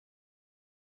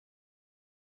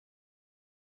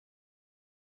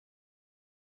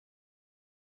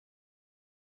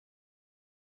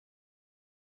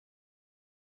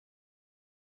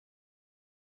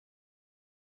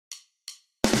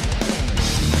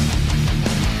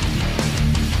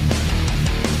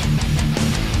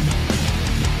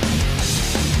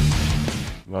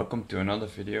Welcome to another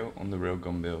video on the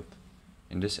Railgun Build.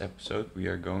 In this episode we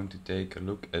are going to take a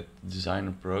look at the design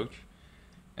approach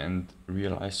and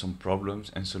realize some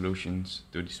problems and solutions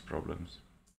to these problems.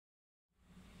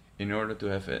 In order to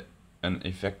have an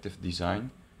effective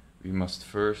design, we must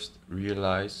first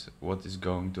realize what is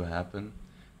going to happen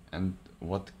and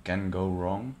what can go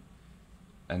wrong.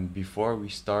 And before we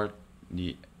start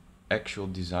the actual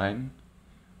design,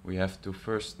 we have to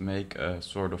first make a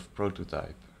sort of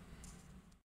prototype.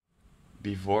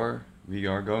 Before we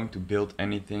are going to build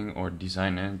anything or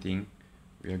design anything,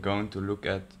 we are going to look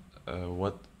at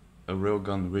what a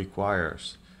railgun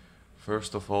requires.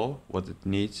 First of all, what it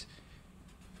needs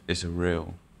is a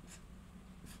rail.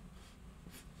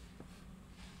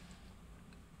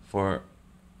 Of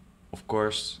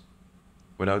course,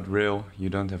 without rail you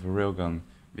don't have a railgun,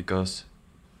 because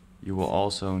you will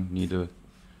also need a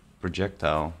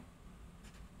projectile.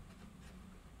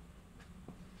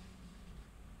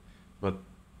 But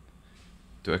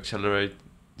to accelerate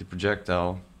the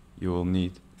projectile, you will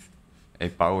need a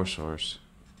power source.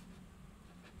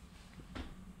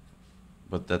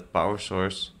 But that power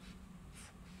source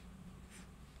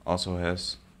also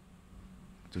has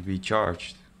to be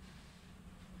charged.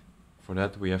 For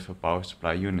that we have a power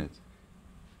supply unit.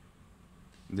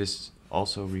 This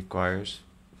also requires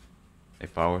a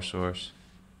power source,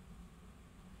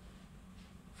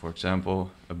 for example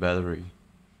a battery.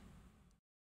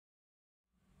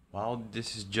 While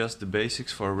this is just the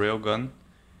basics for a railgun,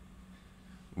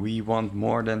 we want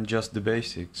more than just the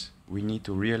basics. We need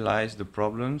to realize the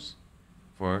problems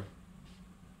for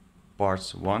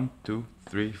parts 1, 2,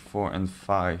 3, 4 and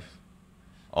 5.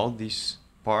 All these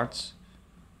parts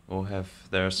will have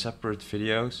their separate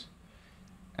videos,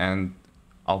 and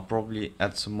I'll probably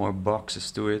add some more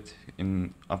boxes to it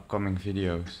in upcoming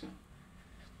videos.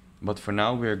 But for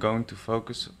now we are going to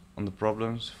focus on the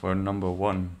problems for number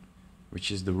 1, which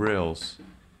is the rails.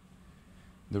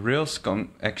 The rails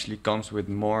actually comes with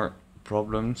more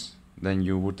problems than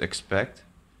you would expect,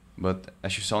 but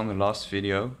as you saw in the last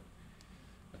video,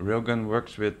 a railgun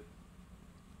works with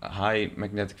high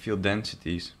magnetic field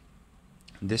densities.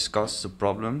 This causes a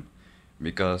problem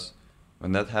because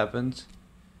when that happens,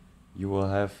 you will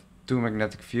have two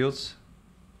magnetic fields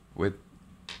with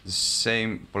the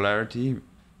same polarity,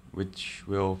 which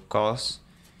will cause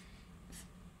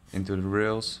into the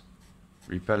rails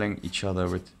repelling each other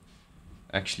with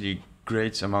actually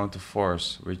great amount of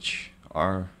force, which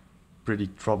are pretty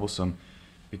troublesome,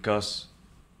 because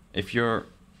if your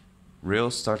rail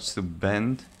starts to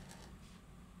bend,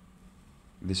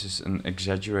 this is an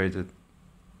exaggerated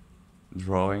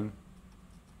drawing.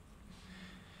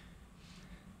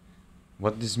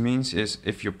 What this means is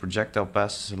if your projectile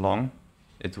passes along,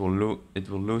 it will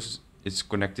lose its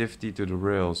connectivity to the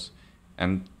rails,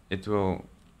 and it will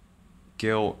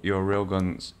kill your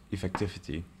railgun's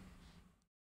effectivity.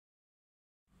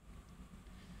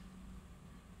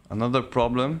 Another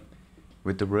problem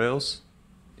with the rails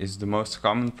is the most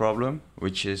common problem,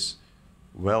 which is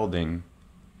welding.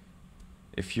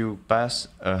 If you pass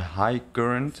a high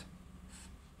current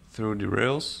through the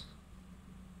rails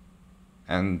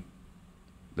and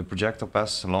the projectile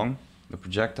passes along, the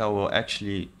projectile will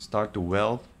actually start to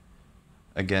weld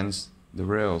against the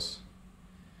rails,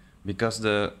 because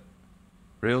the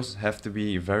rails have to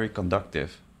be very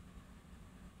conductive.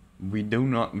 We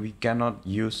cannot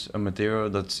use a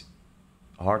material that's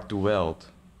hard to weld.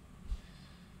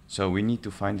 So we need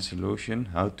to find a solution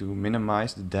how to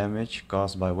minimize the damage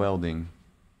caused by welding.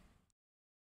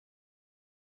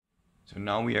 So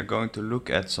now we are going to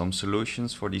look at some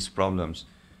solutions for these problems.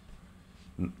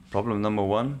 Problem number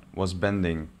 1 was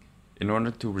bending. In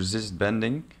order to resist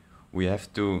bending, we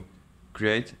have to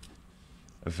create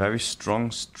a very strong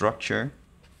structure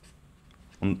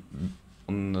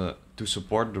to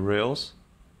support the rails,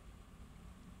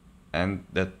 and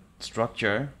that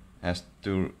structure has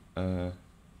to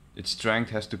its strength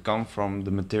has to come from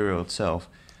the material itself.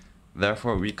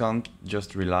 Therefore we can't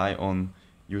just rely on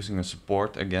using a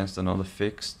support against another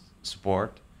fixed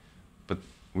support, but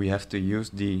we have to use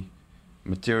the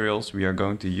materials we are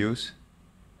going to use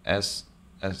as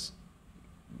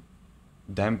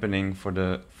dampening for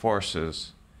the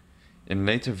forces. In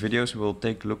later videos we will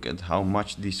take a look at how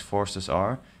much these forces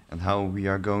are and how we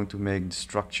are going to make the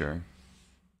structure.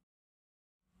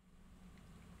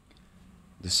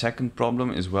 The second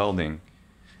problem is welding.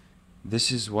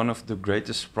 This is one of the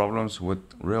greatest problems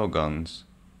with railguns.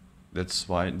 That's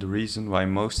the reason why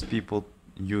most people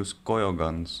use coil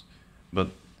guns.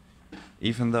 But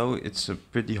even though it's a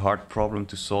pretty hard problem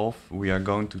to solve, we are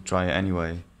going to try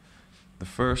anyway. The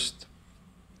first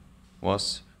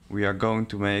was we are going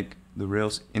to make the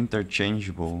rails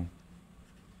interchangeable.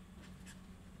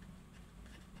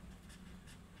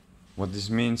 What this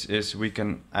means is we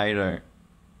can either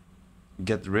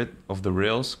get rid of the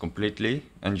rails completely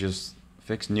and just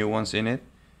fix new ones in it,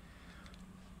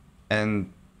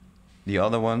 and the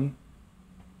other one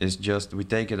is just we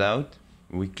take it out,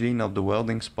 we clean up the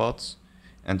welding spots,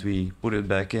 and we put it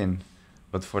back in.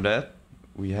 But for that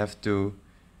we have to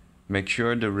make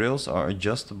sure the rails are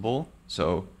adjustable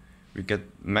so we get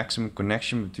maximum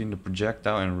connection between the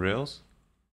projectile and rails.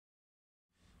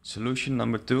 Solution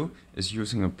number 2 is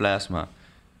using a plasma.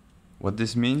 What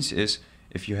this means is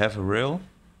if you have a rail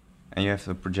and you have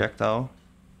a projectile,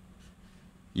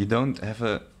 you don't have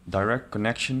a direct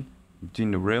connection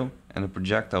between the rail and the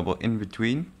projectile, but in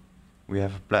between we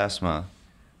have a plasma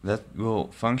that will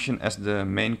function as the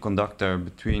main conductor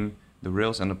between the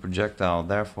rails and the projectile.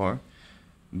 Therefore,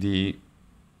 the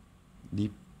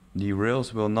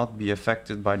rails will not be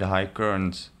affected by the high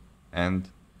currents and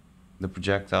the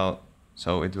projectile,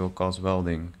 so it will cause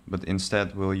welding, but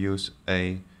instead we'll use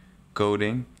a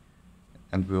coating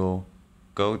and we'll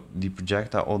coat the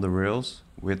projectile or the rails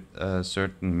with a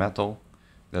certain metal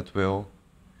that will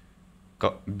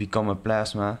become a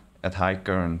plasma at high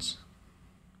currents.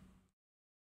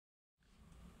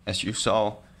 As you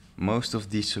saw, most of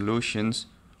these solutions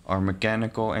are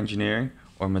mechanical engineering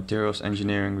or materials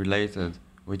engineering related,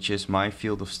 which is my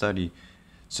field of study.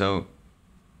 So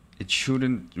it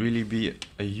shouldn't really be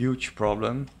a huge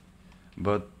problem,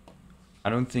 but I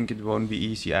don't think it won't be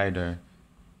easy either.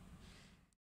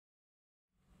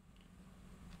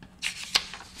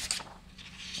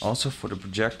 Also, for the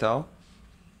projectile,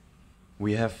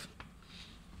 we have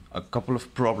a couple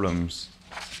of problems.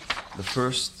 The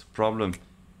first problem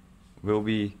will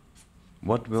be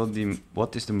what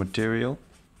is the material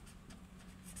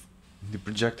the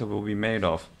projectile will be made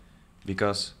of,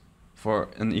 because for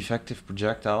an effective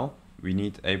projectile we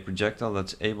need a projectile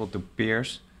that's able to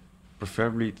pierce,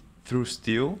 preferably through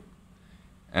steel,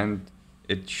 and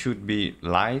it should be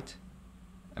light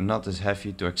and not as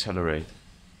heavy to accelerate.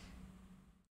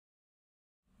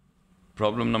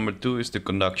 Problem number 2 is the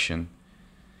conduction.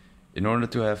 In order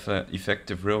to have an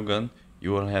effective railgun,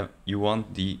 you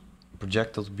want the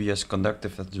projectile to be as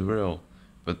conductive as the rail,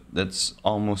 but that's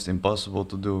almost impossible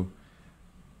to do.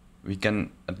 We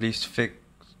can at least fix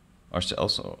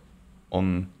ourselves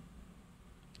on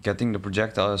getting the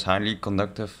projectile as highly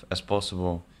conductive as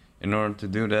possible. In order to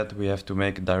do that, we have to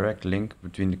make a direct link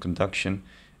between the conduction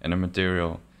and the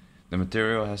material. The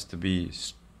material has to be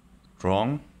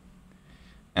strong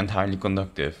and highly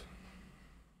conductive.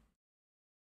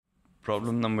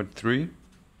 Problem number 3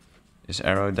 is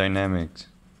aerodynamics.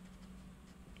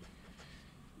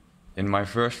 In my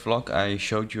first vlog I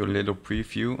showed you a little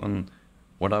preview on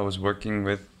what I was working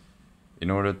with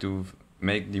in order to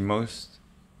make the most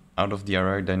out of the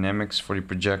aerodynamics for the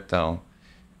projectile.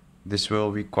 This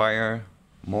will require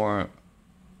more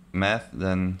math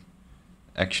than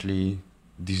actually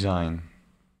design.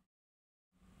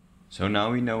 So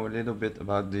now we know a little bit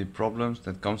about the problems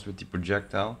that comes with the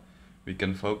projectile. We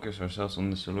can focus ourselves on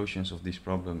the solutions of these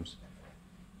problems.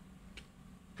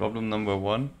 Problem number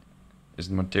 1 is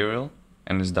the material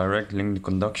and is directly the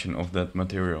conduction of that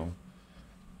material.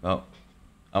 Well,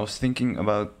 I was thinking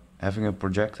about having a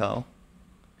projectile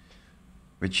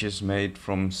which is made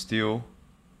from steel,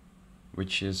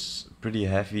 which is a pretty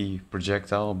heavy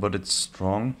projectile, but it's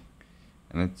strong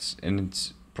and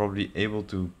it's probably able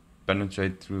to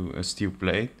penetrate through a steel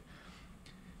plate,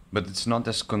 but it's not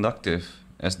as conductive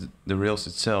as the rails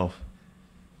itself.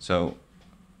 So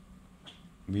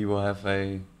we will have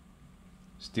a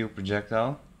steel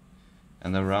projectile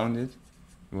and around it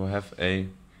we will have a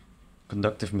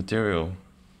conductive material.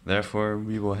 Therefore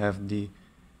we will have the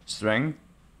strength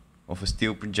of a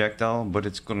steel projectile, but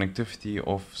its conductivity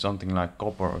of something like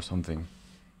copper or something.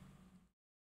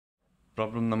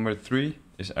 Problem number 3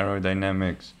 is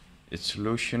aerodynamics. Its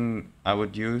solution I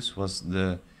would use was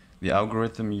the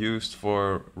algorithm used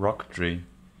for rocketry,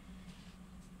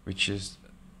 which is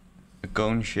a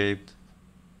cone-shaped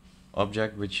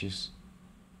object which is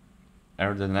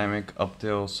aerodynamic up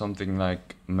till something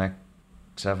like Mach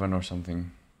 7 or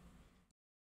something.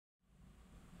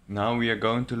 Now we are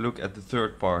going to look at the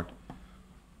third part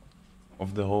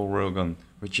of the whole railgun,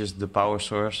 which is the power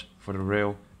source for the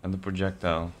rail and the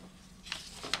projectile.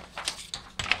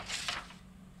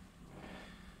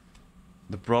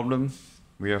 The problem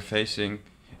we are facing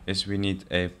is we need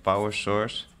a power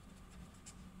source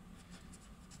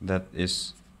that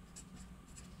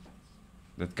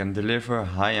can deliver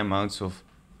high amounts of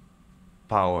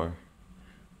power.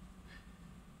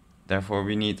 Therefore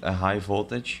we need a high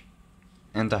voltage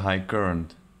and a high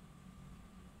current.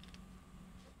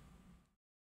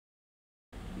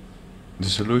 The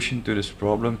solution to this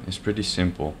problem is pretty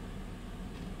simple.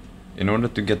 In order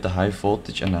to get the high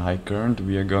voltage and the high current,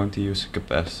 we are going to use a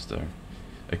capacitor.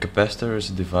 A capacitor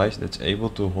is a device that's able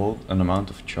to hold an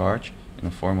amount of charge in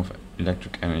the form of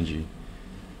electric energy.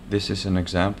 This is an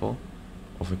example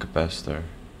of a capacitor.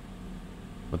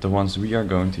 But the ones we are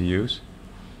going to use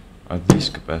are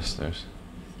these capacitors.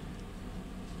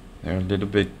 They're a little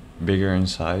bit bigger in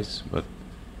size, but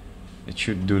it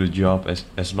should do the job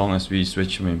as long as we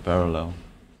switch them in parallel.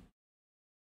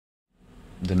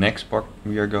 The next part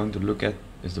we are going to look at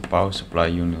is the power supply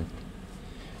unit.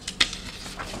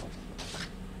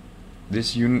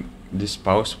 This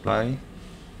power supply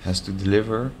has to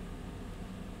deliver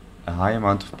a high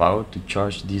amount of power to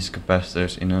charge these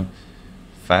capacitors in a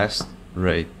fast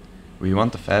rate. We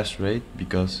want a fast rate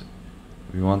because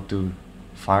we want to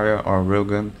fire our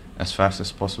railgun as fast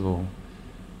as possible,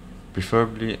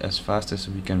 preferably as fast as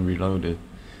we can reload it.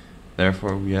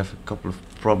 Therefore, we have a couple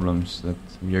of problems that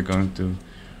we are going to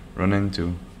run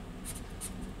into.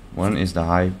 One is the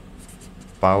high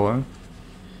power.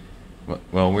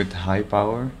 Well, with high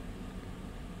power,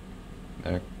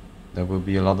 there will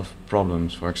be a lot of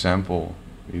problems. For example,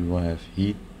 we will have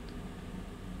heat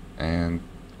and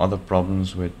other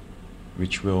problems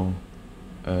which will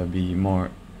be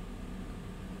more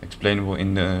explainable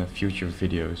in the future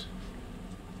videos.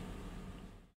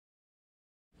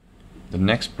 The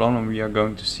next problem we are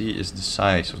going to see is the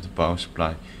size of the power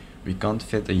supply. We can't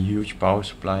fit a huge power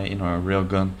supply in our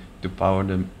railgun to power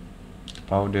the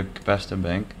capacitor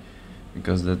bank,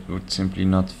 because that would simply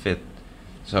not fit.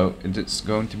 So it is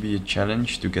going to be a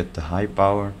challenge to get the high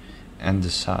power and the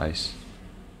size.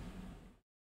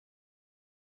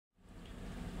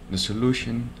 The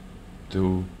solution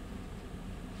to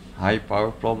high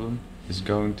power problem is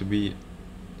going to be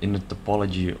in the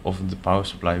topology of the power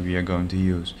supply we are going to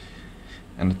use.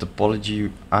 And the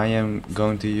topology I am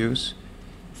going to use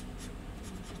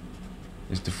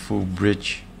is the full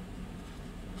bridge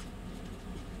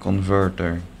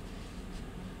converter.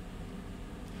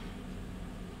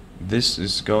 This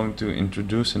is going to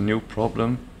introduce a new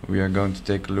problem we are going to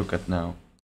take a look at now.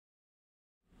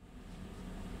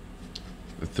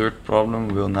 The third problem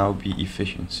will now be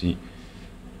efficiency.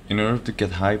 In order to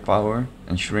get high power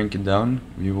and shrink it down,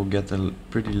 we will get a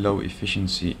pretty low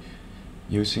efficiency.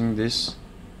 Using this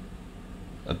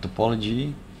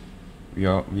topology,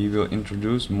 we will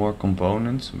introduce more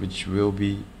components, which will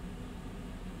be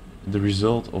the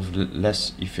result of the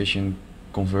less efficient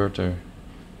converter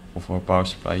of our power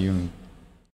supply unit.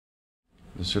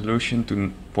 The solution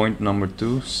to point number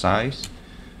 2, size,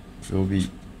 will be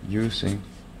using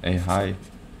a high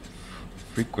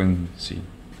frequency.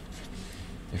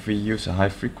 If we use a high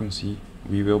frequency,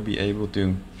 we will be able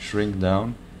to shrink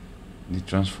down the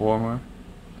transformer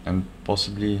and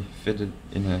possibly fit it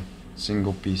in a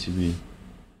single PCB.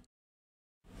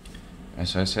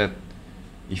 As I said,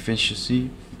 efficiency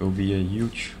will be a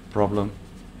huge problem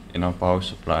in our power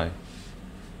supply,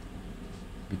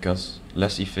 because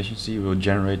less efficiency will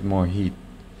generate more heat,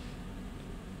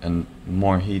 and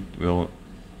more heat will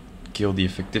kill the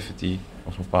effectivity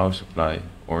of a power supply,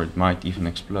 or it might even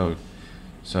explode.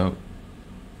 So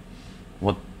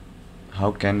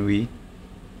how can we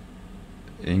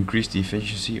increase the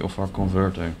efficiency of our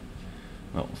converter?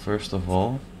 Well, first of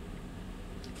all,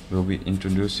 we'll be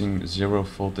introducing zero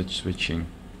voltage switching.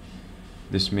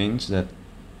 This means that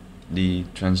the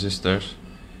transistors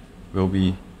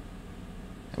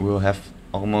will have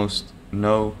almost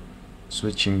no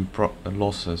switching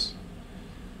losses.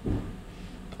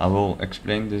 I will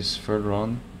explain this further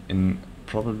on in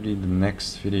probably the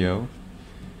next video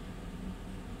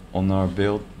on our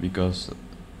build, because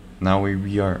now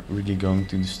we are really going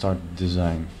to start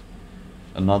design.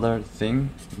 Another thing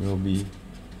will be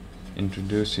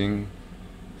introducing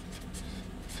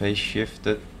phase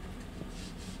shifted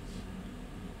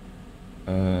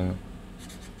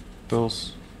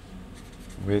pulse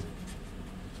width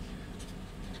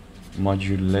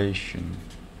modulation.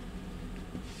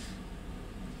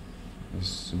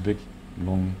 It's a big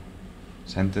long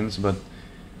sentence, but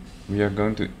we are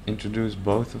going to introduce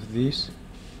both of these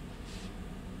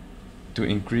to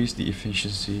increase the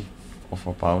efficiency of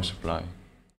our power supply.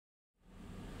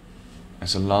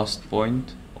 As a last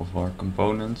point of our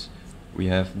components, we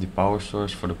have the power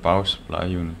source for the power supply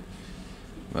unit.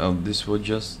 Well, this will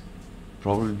just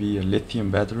probably be a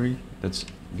lithium battery. That's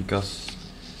because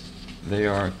they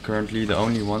are currently the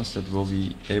only ones that will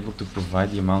be able to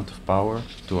provide the amount of power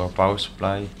to our power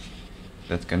supply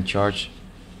that can charge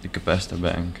the capacitor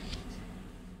bank.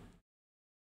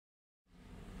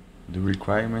 The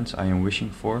requirements I am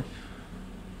wishing for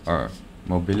are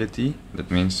mobility.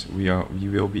 That means we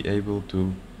will be able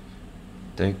to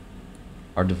take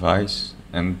our device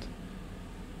and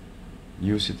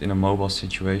use it in a mobile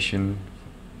situation,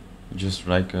 just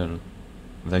like a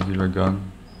regular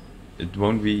gun. It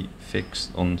won't be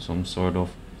fixed on some sort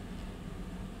of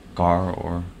car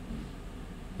or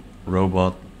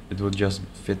robot. It will just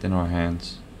fit in our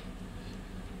hands.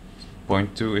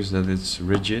 Point 2 is that it's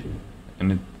rigid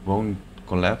and it won't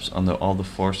collapse under all the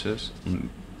forces,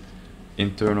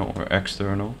 internal or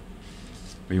external.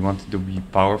 We want it to be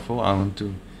powerful. I want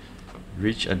to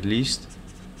reach at least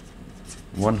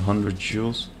 100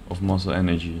 joules of muscle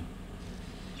energy.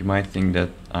 You might think that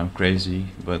I'm crazy,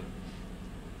 but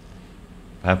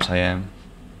perhaps I am,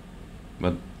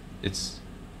 but it's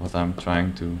what I'm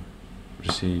trying to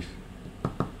receive.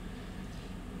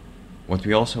 What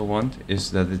we also want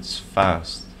is that it's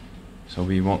fast. So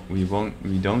we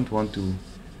don't want to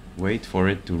wait for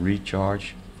it to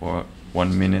recharge for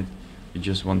 1 minute. We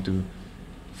just want to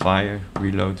fire,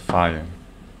 reload, fire.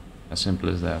 As simple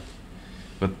as that.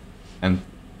 And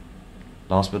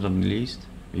last but not least,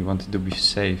 we want it to be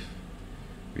safe.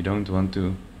 We don't want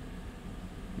to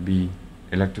be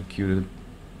electrocuted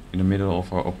in the middle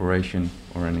of our operation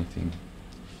or anything.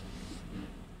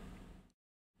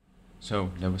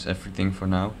 So that was everything for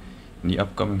now. In the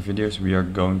upcoming videos we are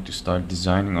going to start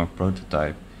designing our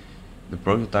prototype. The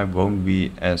prototype won't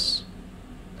be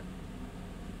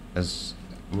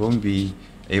won't be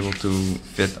able to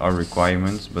fit our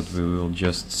requirements, but we will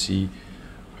just see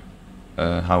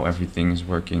how everything is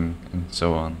working and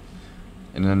so on.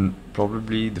 And then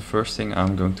probably the first thing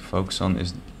I'm going to focus on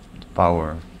is the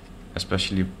power,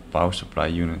 especially power supply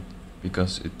unit,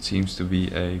 because it seems to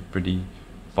be a pretty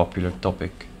popular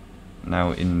topic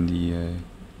now in the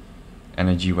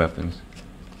energy weapons.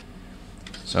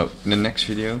 So in the next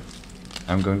video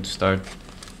I'm going to start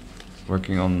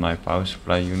working on my power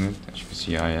supply unit. As you can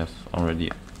see, I have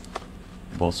already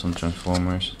bought some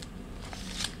transformers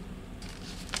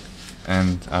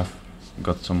and I've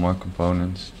got some more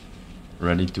components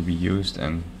ready to be used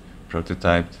and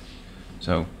prototyped.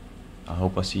 So I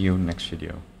hope I see you next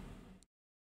video.